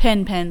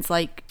pens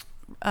like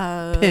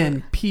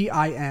pin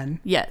PIN.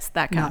 Yes,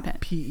 that kind of pen.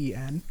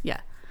 PEN. Yeah.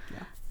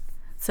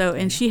 So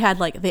and she had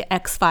like the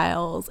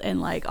X-Files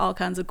and like all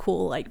kinds of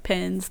cool like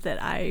pens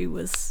that I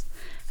was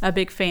a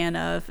big fan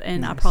of,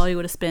 and I probably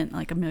would have spent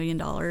like $1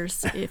 million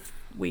if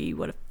we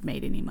would have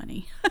made any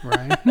money.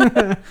 Right.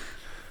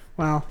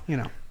 Well, it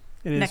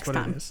is Next what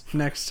time. it is.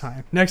 Next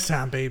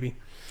time, baby.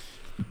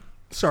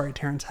 Sorry,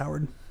 Terrence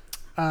Howard.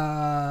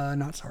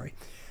 Not sorry.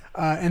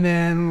 And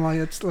then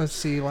let's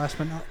see, last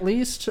but not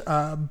least,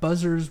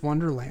 Buzzers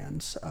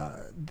Wonderlands.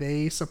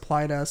 They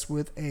supplied us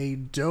with a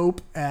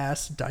dope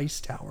ass dice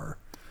tower.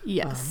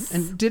 Yes.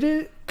 And did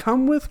it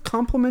come with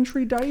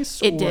complimentary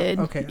dice? It did.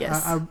 Okay.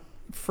 Yes. I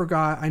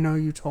forgot. I know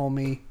you told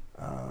me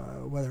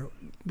whether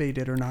they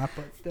did or not,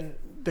 but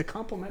the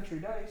complimentary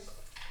dice.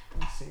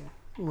 Let's see.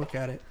 Look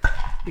at it.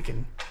 You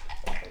can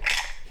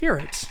hear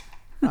it.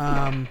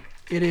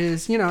 It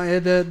is,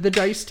 the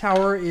dice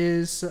tower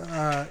is,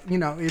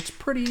 it's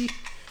pretty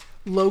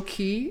low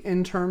key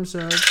in terms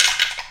of,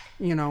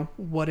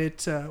 what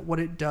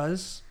it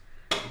does,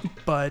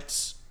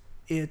 but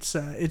it's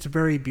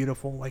very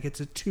beautiful. Like it's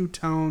a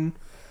two-tone,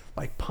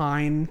 like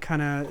pine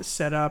kind of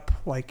setup.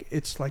 Like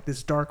it's like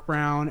this dark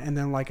brown and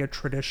then like a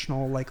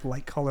traditional like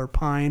light color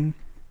pine.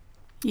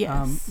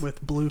 Yes.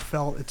 With blue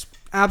felt. It's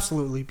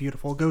absolutely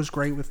beautiful. It goes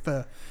great with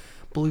the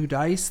blue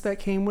dice that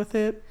came with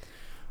it.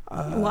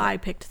 Well, I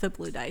picked the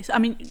blue dice. I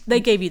mean, they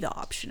gave you the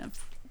option of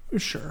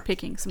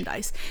picking some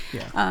dice.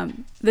 Yeah.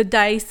 The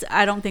dice,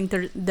 I don't think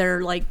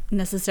they're like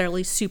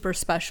necessarily super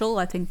special.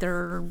 I think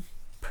they're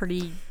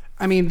pretty.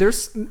 I mean,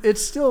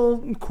 it's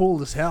still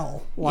cool as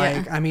hell.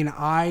 Like, yeah. I mean,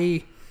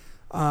 I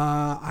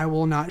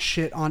will not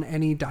shit on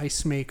any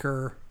dice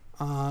maker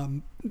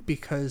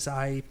because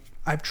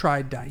I've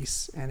tried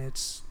dice and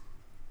it's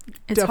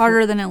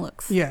harder than it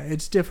looks. Yeah,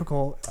 it's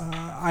difficult.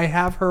 I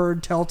have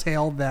heard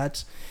telltale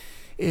that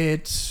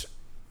it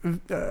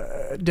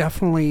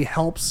definitely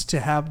helps to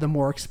have the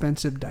more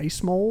expensive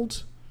dice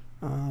mold.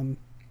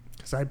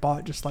 Because I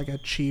bought just like a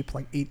cheap,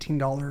 like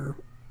 $18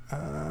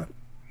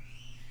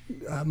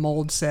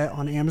 mold set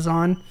on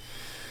Amazon,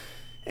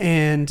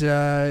 and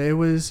it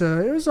was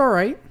all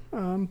right.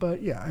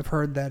 But yeah, I've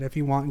heard that if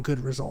you want good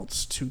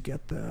results, to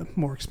get the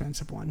more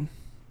expensive one.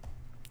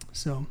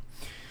 So.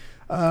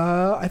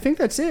 I think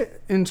that's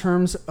it in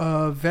terms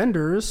of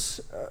vendors.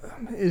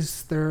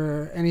 Is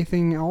there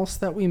anything else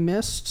that we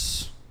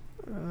missed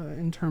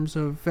in terms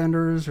of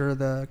vendors or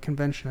the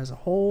convention as a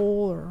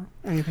whole, or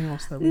anything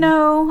else that we...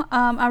 No,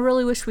 I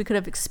really wish we could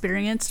have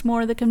experienced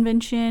more of the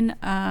convention,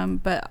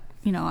 but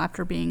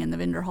after being in the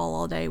vendor hall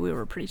all day, we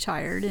were pretty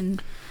tired.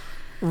 And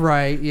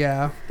right,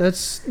 yeah,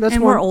 that's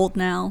and we're old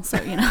now, so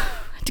I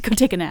had to go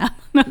take a nap.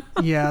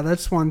 Yeah,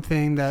 that's one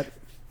thing that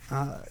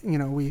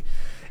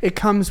it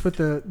comes with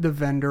the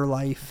vendor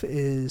life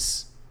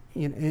is,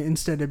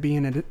 instead of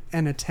being an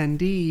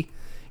attendee,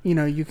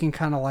 you can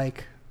kind of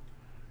like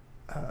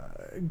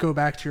go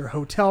back to your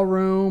hotel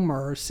room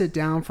or sit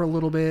down for a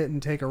little bit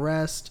and take a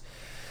rest,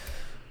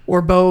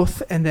 or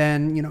both, and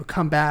then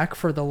come back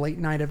for the late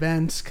night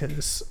events,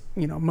 because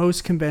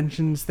most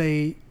conventions,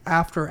 they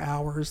after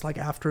hours, like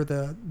after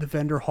the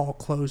vendor hall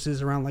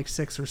closes around like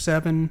 6 or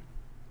 7,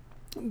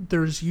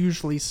 there's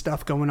usually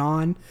stuff going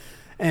on.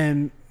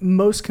 And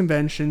most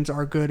conventions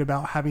are good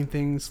about having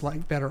things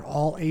like that are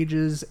all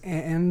ages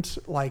and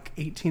like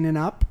 18 and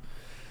up.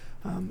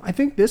 I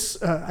think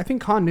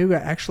Con Nuga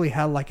actually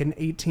had like an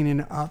 18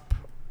 and up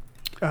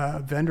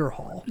vendor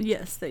hall.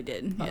 Yes, they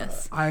did.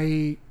 Yes.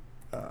 I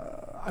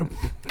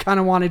kind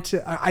of wanted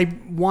to. I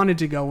wanted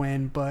to go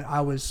in, but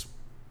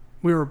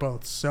we were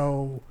both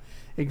so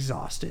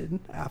exhausted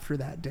after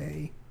that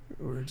day.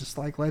 We were just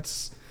like,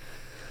 let's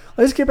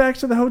get back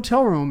to the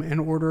hotel room and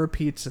order a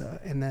pizza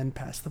and then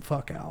pass the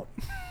fuck out.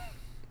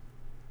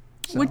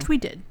 So, which we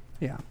did.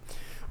 Yeah.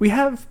 We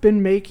have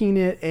been making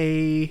it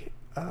a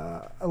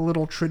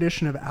little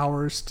tradition of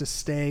ours to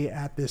stay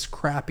at this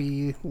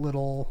crappy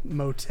little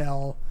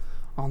motel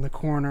on the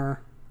corner.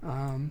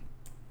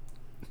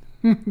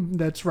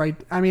 That's right.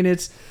 I mean,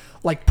 it's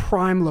like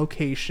prime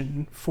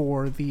location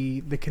for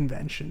the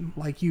convention.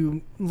 Like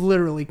you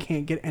literally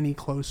can't get any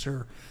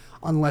closer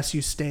unless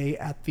you stay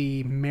at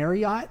the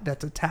Marriott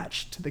that's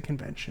attached to the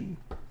convention.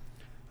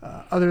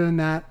 Other than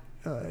that,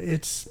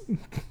 it's,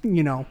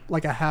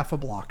 like a half a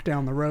block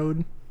down the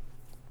road.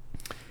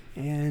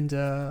 And,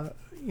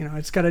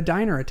 it's got a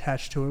diner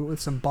attached to it with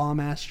some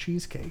bomb-ass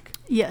cheesecake.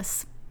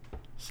 Yes.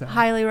 So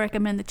highly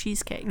recommend the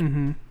cheesecake.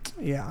 Mm-hmm.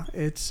 Yeah,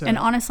 it's... and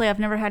honestly, I've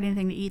never had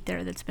anything to eat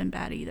there that's been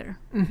bad either.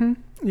 Mm-hmm.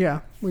 Yeah,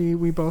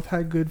 we both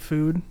had good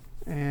food.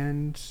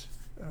 And,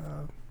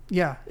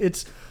 yeah,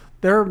 it's...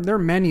 Their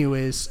menu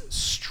is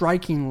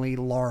strikingly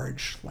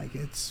large. Like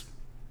it's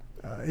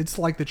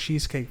like the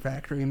Cheesecake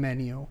Factory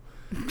menu,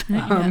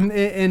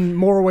 in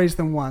more ways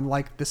than one.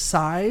 Like the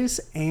size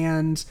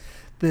and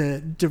the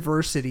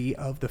diversity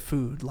of the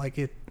food. Like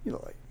it,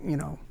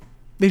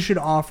 they should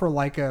offer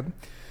like a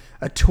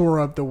tour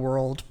of the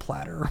world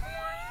platter.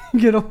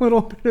 Get a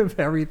little bit of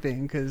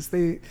everything, because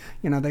they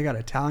got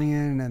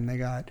Italian and they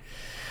got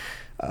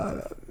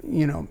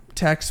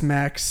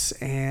Tex-Mex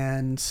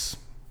and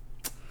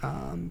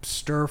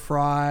stir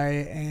fry,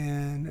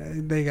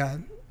 and they got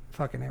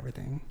fucking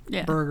everything.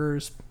 Yeah.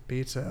 Burgers,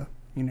 pizza,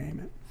 you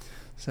name it.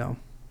 So,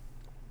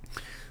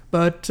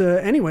 but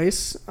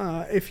anyways,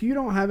 if you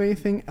don't have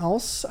anything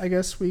else, I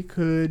guess we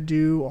could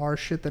do our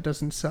shit that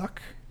doesn't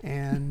suck,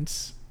 and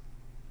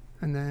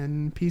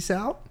then peace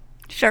out.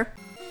 Sure.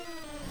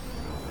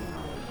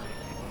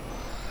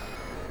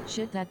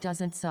 Shit that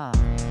doesn't suck.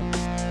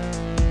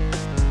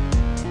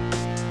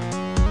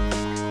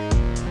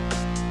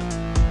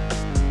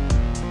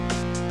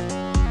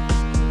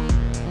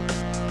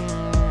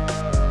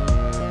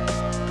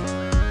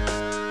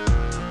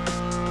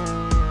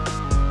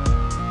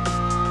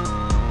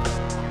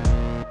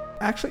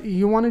 actually,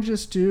 you want to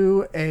just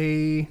do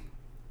a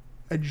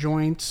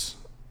joint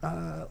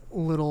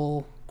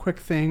little quick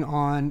thing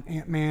on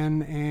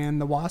Ant-Man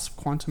and the Wasp: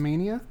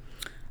 Quantumania?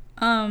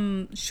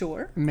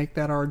 Sure. Make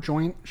that our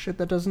joint shit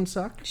that doesn't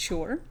suck?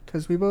 Sure.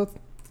 Because we both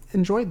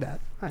enjoyed that,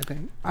 I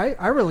think.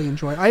 I really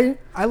enjoyed it.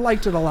 I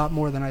liked it a lot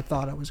more than I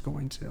thought I was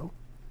going to.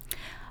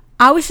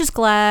 I was just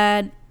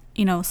glad,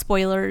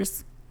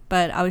 spoilers,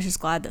 but I was just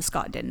glad that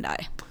Scott didn't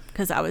die.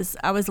 Because I was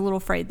a little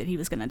afraid that he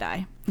was going to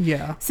die.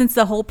 Yeah. Since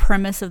the whole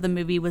premise of the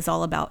movie was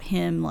all about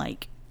him,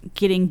 like,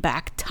 getting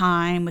back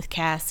time with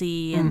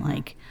Cassie and,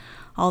 like,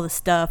 all the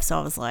stuff. So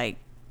I was like,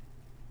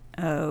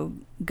 oh,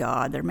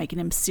 God, they're making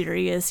him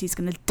serious. He's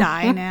going to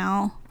die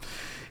now.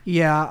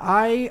 Yeah,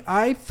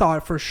 I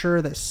thought for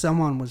sure that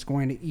someone was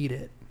going to eat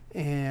it.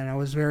 And I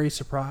was very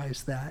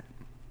surprised that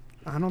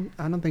I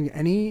don't think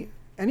any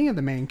of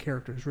the main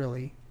characters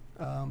really.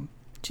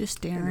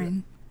 Just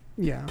Darren.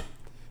 Yeah.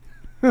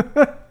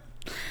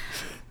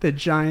 The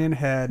giant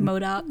head.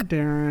 MODOK.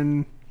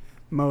 Darren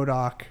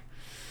MODOK.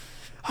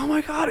 Oh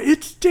my God,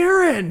 it's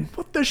Darren!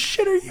 What the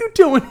shit are you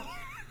doing?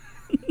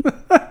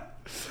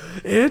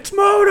 It's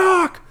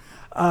MODOK!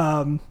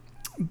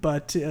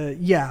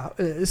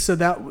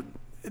 So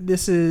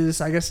this is,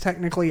 I guess,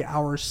 technically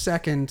our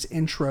second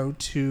intro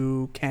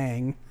to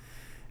Kang.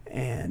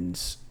 And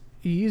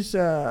he's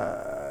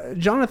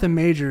Jonathan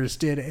Majors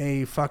did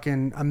a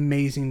fucking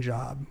amazing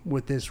job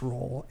with this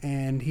role,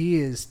 and he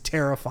is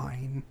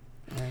terrifying.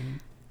 And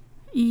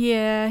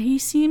yeah, he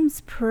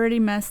seems pretty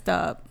messed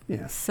up.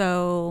 Yeah.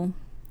 So,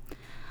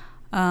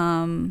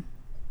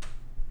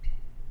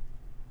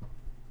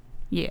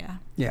 yeah.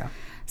 Yeah.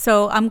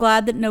 So I'm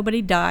glad that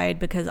nobody died,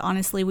 because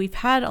honestly, we've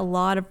had a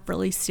lot of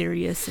really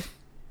serious,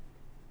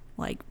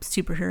 like,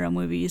 superhero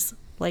movies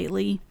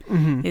lately.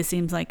 Mm-hmm. It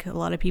seems like a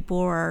lot of people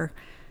are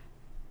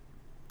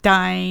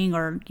dying,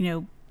 or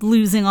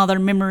losing all their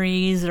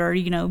memories, or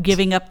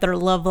giving up their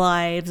love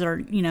lives,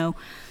 or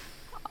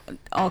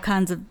all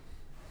kinds of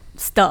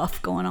stuff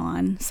going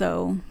on.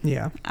 So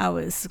Yeah. I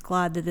was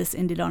glad that this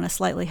ended on a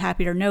slightly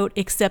happier note,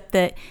 except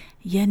that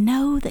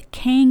that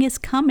Kang is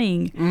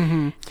coming.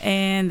 Mm-hmm.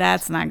 And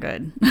that's not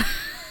good.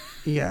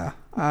 Yeah.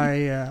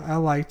 I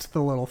liked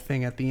the little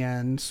thing at the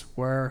end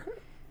where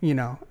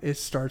it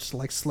starts to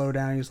like slow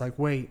down. He's like,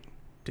 wait,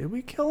 did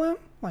we kill him?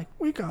 Like,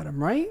 we got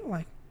him, right?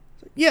 Like,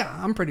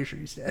 yeah, I'm pretty sure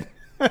he's dead.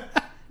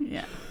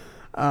 Yeah.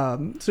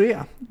 So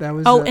yeah, that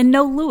was. Oh, and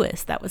no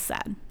Lewis. That was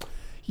sad.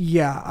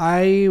 Yeah,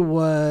 I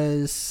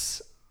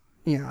was.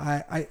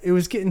 I it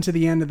was getting to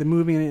the end of the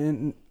movie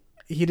and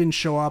he didn't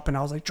show up, and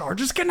I was like,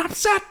 George is getting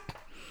upset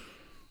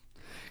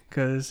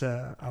because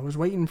I was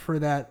waiting for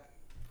that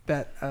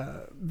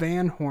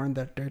Van horn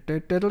that.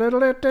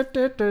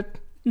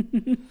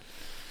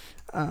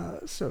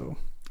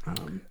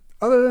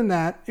 Other than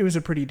that, it was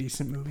a pretty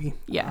decent movie.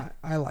 Yeah,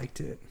 I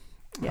liked it.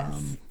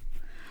 Yes.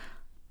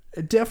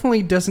 It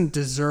definitely doesn't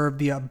deserve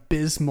the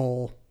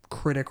abysmal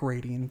critic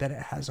rating that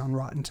it has on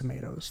Rotten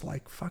Tomatoes,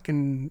 like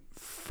fucking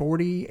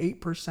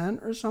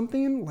 48% or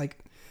something. Like,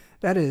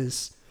 that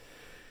is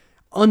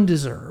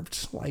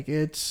undeserved. Like,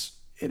 it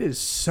is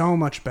so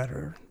much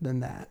better than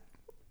that.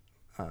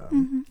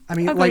 I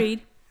mean, agreed.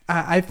 like,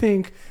 I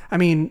think,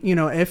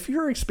 if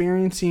you're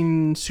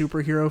experiencing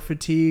superhero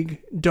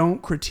fatigue,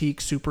 don't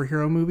critique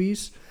superhero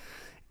movies.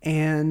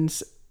 And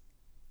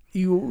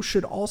you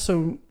should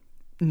also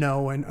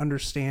know and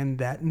understand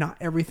that not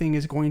everything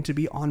is going to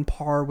be on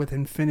par with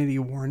Infinity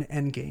War and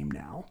Endgame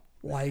now.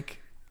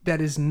 Like,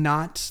 that is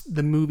not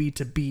the movie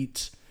to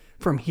beat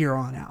from here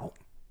on out.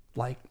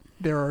 Like,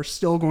 there are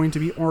still going to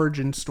be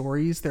origin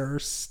stories. There are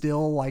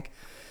still, like,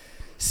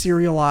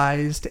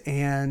 serialized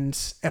and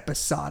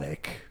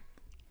episodic,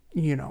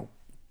 That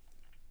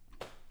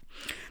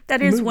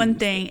is movies. one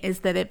thing, is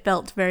that it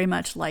felt very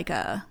much like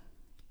a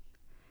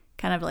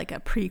kind of like a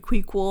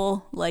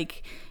prequel.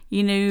 Like,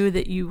 you knew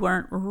that you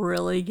weren't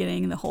really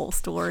getting the whole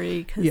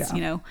story because,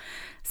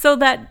 so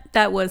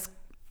that was,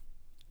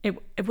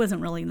 it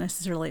wasn't really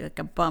necessarily like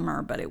a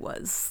bummer, but it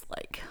was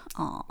like,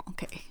 oh,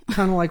 okay.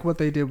 Kind of like what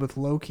they did with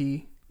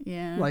Loki.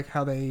 Yeah. Like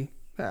how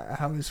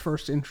how his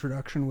first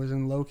introduction was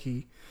in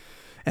Loki.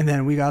 And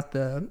then we got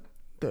the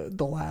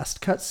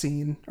last cut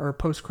scene or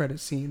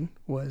post-credit scene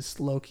was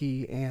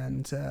Loki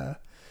and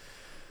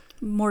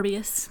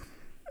Morbius.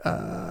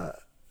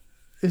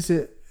 Is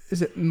it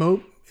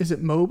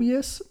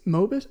Mobius?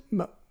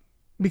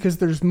 Because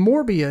there's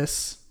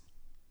Morbius,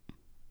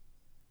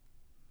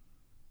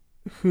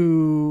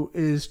 who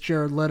is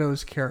Jared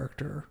Leto's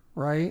character,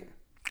 right?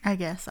 I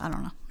guess, I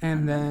don't know.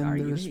 And then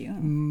there's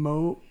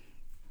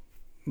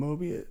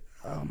Mobius.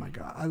 Oh my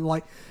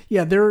God.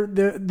 They're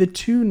the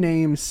two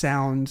names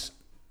sound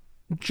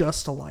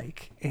just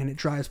alike, and it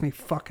drives me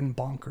fucking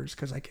bonkers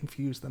because I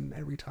confuse them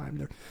every time.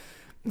 They're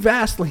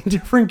vastly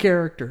different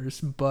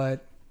characters,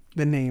 but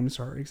the names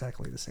are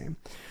exactly the same.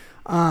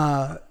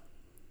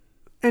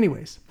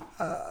 Anyways,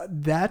 I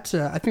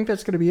think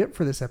that's going to be it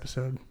for this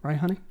episode, right,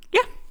 honey?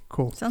 Yeah.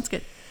 Cool. Sounds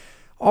good.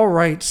 All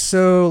right.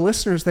 So,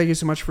 listeners, thank you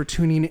so much for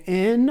tuning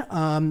in.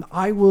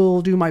 I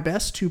will do my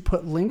best to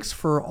put links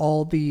for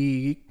all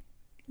the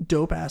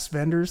dope ass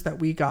vendors that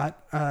we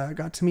got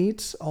to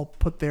meet. I'll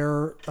put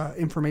their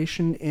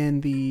information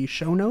in the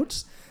show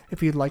notes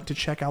if you'd like to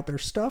check out their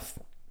stuff.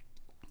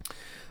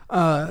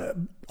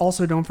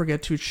 Also, don't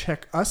forget to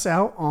check us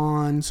out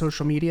on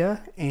social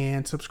media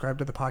and subscribe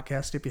to the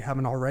podcast if you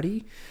haven't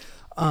already.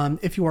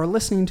 If you are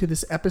listening to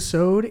this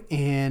episode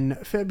in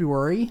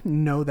February,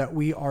 know that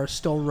we are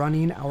still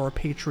running our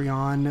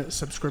Patreon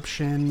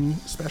subscription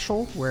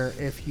special, where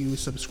if you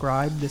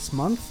subscribe this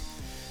month,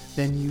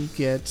 then you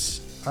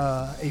get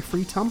a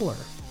free tumbler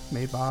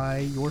made by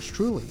yours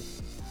truly.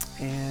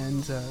 And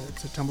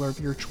it's a tumbler of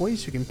your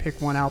choice. You can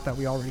pick one out that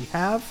we already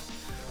have,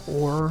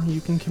 or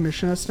you can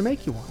commission us to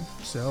make you one.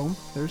 So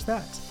there's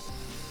that.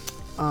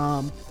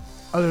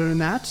 Other than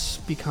that,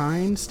 be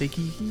kind, stay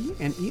geeky,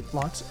 and eat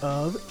lots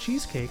of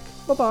cheesecake.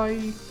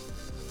 Bye-bye.